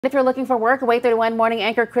If you're looking for work, Wait 31 morning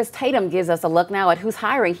anchor Chris Tatum gives us a look now at who's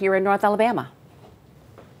hiring here in North Alabama.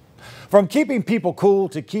 From keeping people cool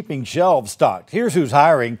to keeping shelves stocked, here's who's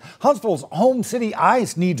hiring. Huntsville's Home City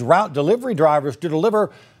Ice needs route delivery drivers to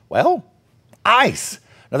deliver, well, ice.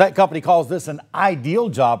 Now, that company calls this an ideal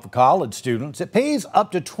job for college students. It pays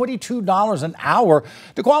up to $22 an hour.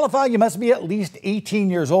 To qualify, you must be at least 18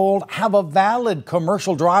 years old, have a valid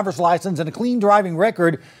commercial driver's license, and a clean driving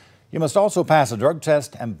record. You must also pass a drug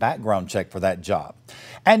test and background check for that job.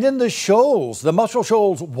 And in the Shoals, the Muscle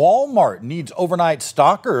Shoals Walmart needs overnight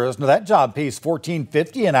stockers. Now, that job pays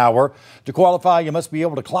 $14.50 an hour. To qualify, you must be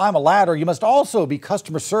able to climb a ladder. You must also be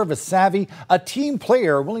customer service savvy, a team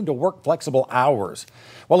player willing to work flexible hours.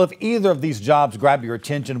 Well, if either of these jobs grab your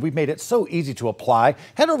attention, we've made it so easy to apply.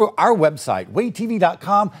 Head over to our website,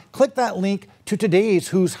 WadeTV.com. Click that link to today's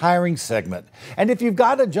Who's Hiring segment. And if you've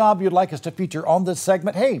got a job you'd like us to feature on this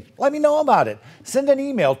segment, hey, let me know about it. Send an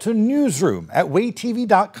email to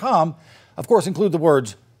newsroom@WadeTV.com. Of course, include the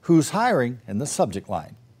words Who's Hiring in the subject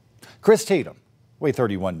line. Chris Tatum, Wade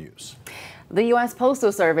 31 News. The U.S.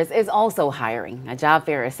 Postal Service is also hiring. A job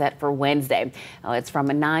fair is set for Wednesday. It's from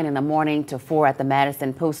 9 in the morning to 4 at the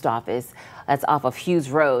Madison Post Office. That's off of Hughes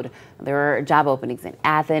Road. There are job openings in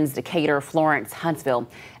Athens, Decatur, Florence, Huntsville,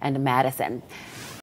 and Madison.